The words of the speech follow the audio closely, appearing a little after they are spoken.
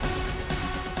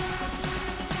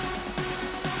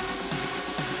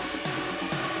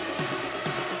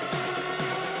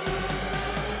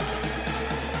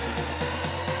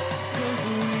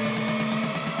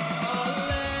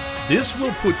This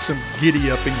will put some giddy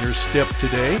up in your step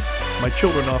today. My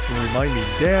children often remind me,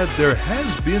 Dad, there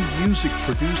has been music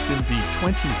produced in the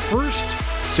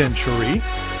 21st century.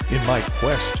 In my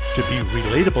quest to be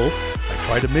relatable, I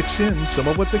try to mix in some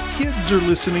of what the kids are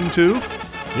listening to.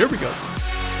 Here we go.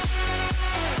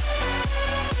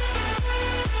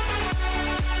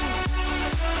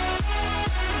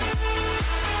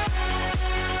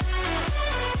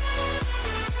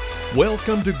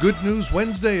 Welcome to Good News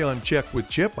Wednesday on Check with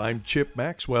Chip. I'm Chip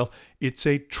Maxwell. It's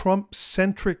a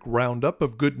Trump-centric roundup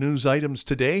of good news items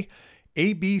today.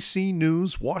 ABC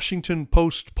News Washington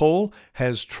Post poll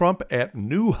has Trump at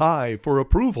new high for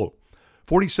approval,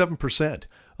 47%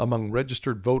 among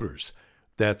registered voters.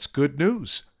 That's good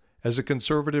news. As a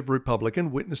conservative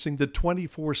Republican witnessing the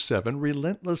 24/7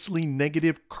 relentlessly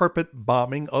negative carpet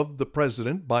bombing of the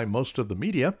president by most of the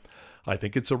media, I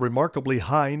think it's a remarkably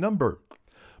high number.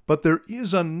 But there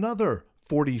is another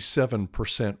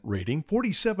 47% rating,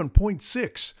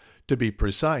 47.6 to be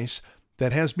precise,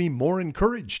 that has me more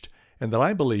encouraged and that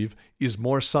I believe is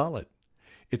more solid.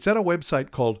 It's at a website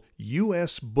called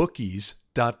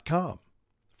usbookies.com.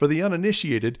 For the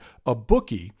uninitiated, a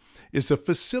bookie is a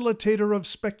facilitator of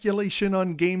speculation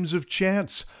on games of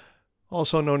chance,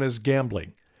 also known as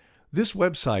gambling. This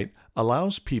website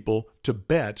allows people to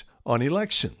bet on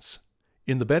elections.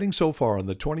 In the betting so far on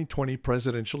the 2020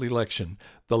 presidential election,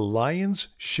 the lion's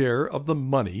share of the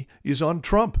money is on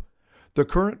Trump. The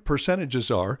current percentages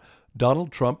are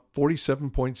Donald Trump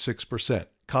 47.6%,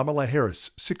 Kamala Harris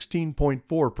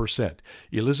 16.4%,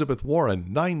 Elizabeth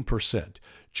Warren 9%,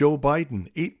 Joe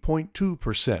Biden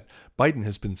 8.2%. Biden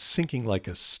has been sinking like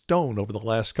a stone over the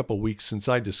last couple of weeks since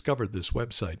I discovered this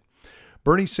website.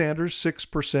 Bernie Sanders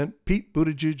 6%, Pete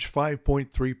Buttigieg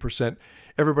 5.3%,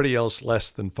 everybody else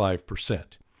less than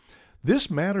 5%.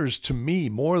 This matters to me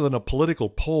more than a political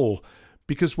poll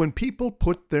because when people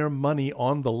put their money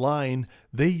on the line,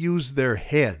 they use their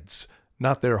heads,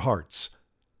 not their hearts.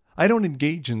 I don't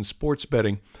engage in sports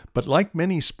betting, but like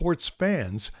many sports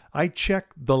fans, I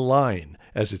check the line,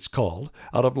 as it's called,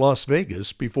 out of Las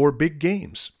Vegas before big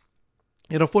games.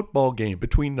 In a football game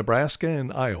between Nebraska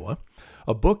and Iowa,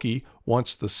 a bookie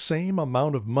wants the same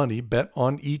amount of money bet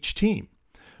on each team.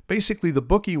 Basically, the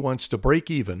bookie wants to break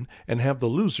even and have the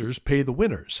losers pay the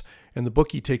winners, and the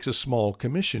bookie takes a small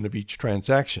commission of each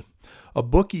transaction. A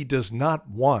bookie does not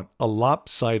want a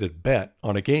lopsided bet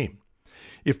on a game.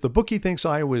 If the bookie thinks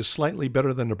Iowa is slightly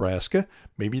better than Nebraska,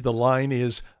 maybe the line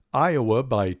is Iowa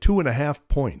by 2.5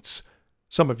 points.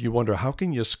 Some of you wonder, how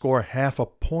can you score half a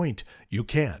point? You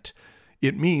can't.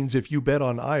 It means if you bet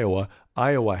on Iowa,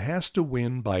 Iowa has to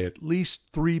win by at least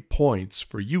 3 points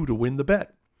for you to win the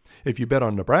bet. If you bet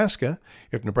on Nebraska,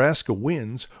 if Nebraska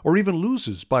wins or even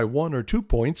loses by 1 or 2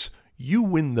 points, you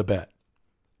win the bet.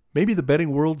 Maybe the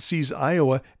betting world sees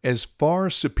Iowa as far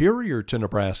superior to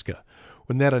Nebraska.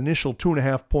 When that initial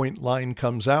 2.5 point line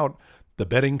comes out, the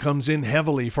betting comes in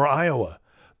heavily for Iowa.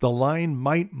 The line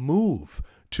might move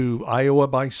to Iowa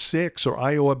by 6 or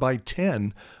Iowa by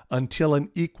 10 until an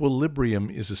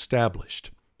equilibrium is established.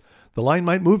 The line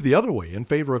might move the other way in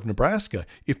favor of Nebraska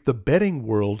if the betting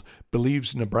world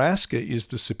believes Nebraska is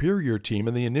the superior team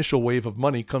and the initial wave of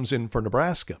money comes in for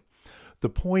Nebraska. The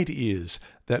point is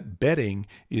that betting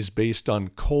is based on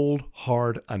cold,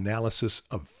 hard analysis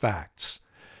of facts.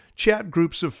 Chat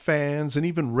groups of fans and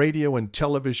even radio and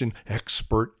television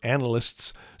expert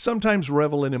analysts sometimes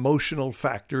revel in emotional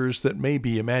factors that may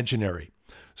be imaginary.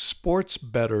 Sports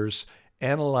bettors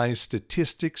analyze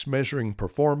statistics measuring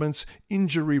performance,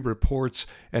 injury reports,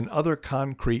 and other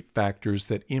concrete factors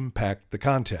that impact the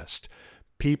contest.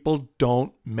 People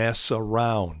don't mess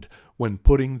around when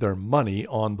putting their money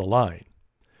on the line.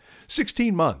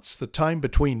 16 months, the time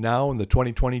between now and the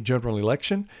 2020 general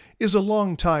election, is a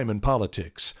long time in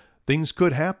politics. Things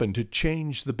could happen to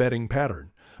change the betting pattern.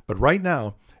 But right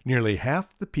now, nearly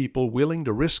half the people willing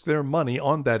to risk their money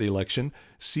on that election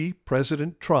see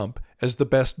President Trump as the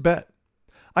best bet.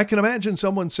 I can imagine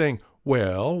someone saying,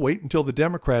 well, wait until the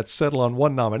Democrats settle on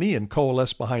one nominee and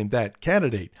coalesce behind that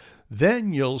candidate.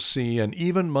 Then you'll see an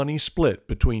even money split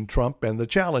between Trump and the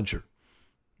challenger.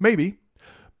 Maybe,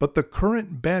 but the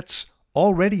current bets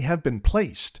already have been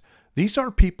placed. These are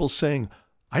people saying,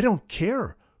 I don't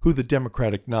care who the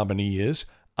Democratic nominee is,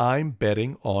 I'm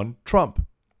betting on Trump.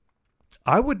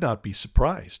 I would not be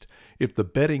surprised if the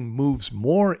betting moves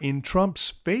more in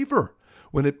Trump's favor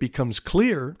when it becomes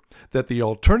clear that the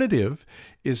alternative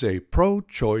is a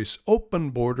pro-choice,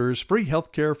 open borders, free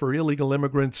health care for illegal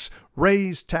immigrants,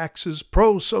 raise taxes,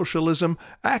 pro-socialism,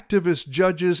 activist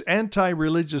judges,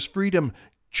 anti-religious freedom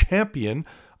champion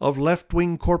of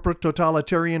left-wing corporate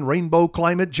totalitarian rainbow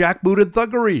climate jackbooted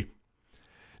thuggery.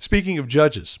 Speaking of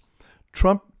judges,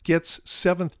 Trump gets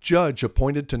 7th judge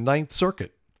appointed to 9th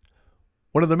Circuit.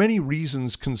 One of the many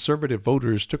reasons conservative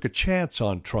voters took a chance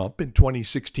on Trump in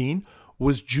 2016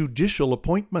 was judicial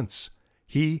appointments.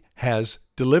 He has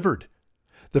delivered.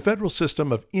 The federal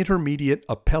system of intermediate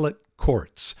appellate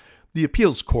courts, the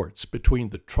appeals courts between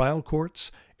the trial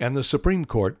courts and the Supreme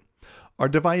Court, are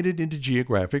divided into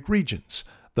geographic regions.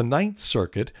 The 9th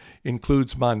Circuit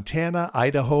includes Montana,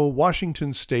 Idaho,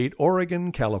 Washington State,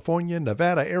 Oregon, California,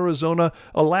 Nevada, Arizona,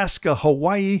 Alaska,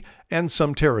 Hawaii, and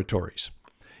some territories.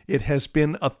 It has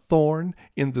been a thorn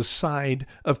in the side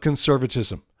of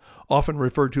conservatism, often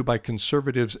referred to by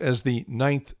conservatives as the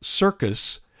Ninth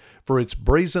Circus, for its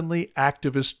brazenly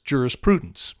activist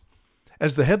jurisprudence.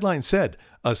 As the headline said,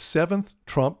 a 7th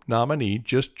Trump nominee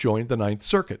just joined the 9th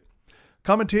Circuit.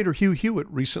 Commentator Hugh Hewitt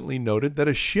recently noted that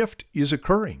a shift is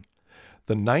occurring.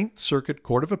 The 9th Circuit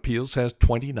Court of Appeals has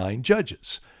 29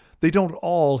 judges. They don't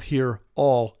all hear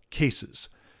all cases.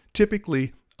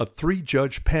 Typically, a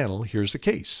 3-judge panel hears a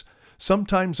case.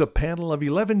 Sometimes a panel of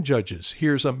 11 judges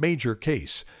hears a major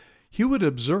case. Hewitt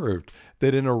observed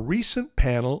that in a recent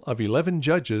panel of 11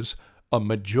 judges, a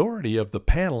majority of the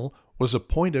panel was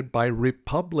appointed by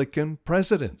Republican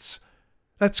presidents.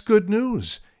 That's good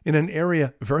news in an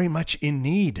area very much in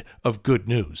need of good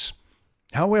news.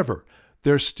 However,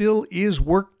 there still is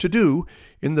work to do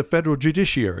in the federal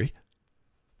judiciary.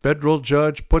 Federal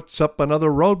judge puts up another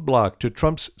roadblock to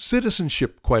Trump's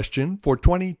citizenship question for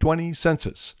 2020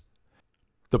 census.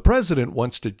 The president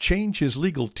wants to change his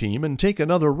legal team and take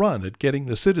another run at getting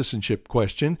the citizenship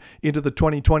question into the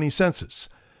 2020 census.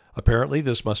 Apparently,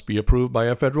 this must be approved by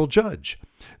a federal judge.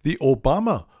 The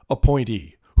Obama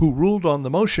appointee, who ruled on the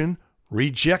motion,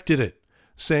 rejected it,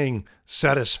 saying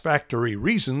satisfactory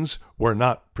reasons were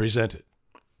not presented.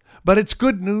 But it's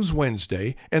Good News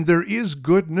Wednesday, and there is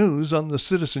good news on the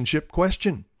citizenship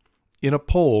question. In a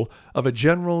poll of a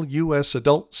general U.S.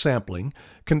 adult sampling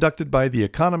conducted by The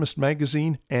Economist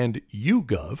magazine and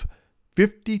YouGov,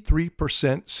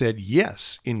 53% said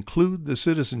yes, include the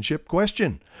citizenship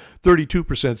question.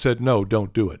 32% said no,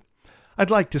 don't do it.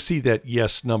 I'd like to see that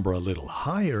yes number a little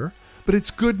higher, but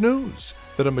it's good news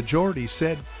that a majority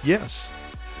said yes.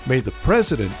 May the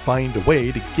president find a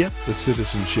way to get the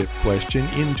citizenship question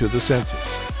into the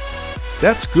census.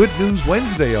 That's Good News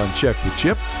Wednesday on Check with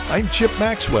Chip. I'm Chip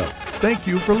Maxwell. Thank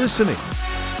you for listening.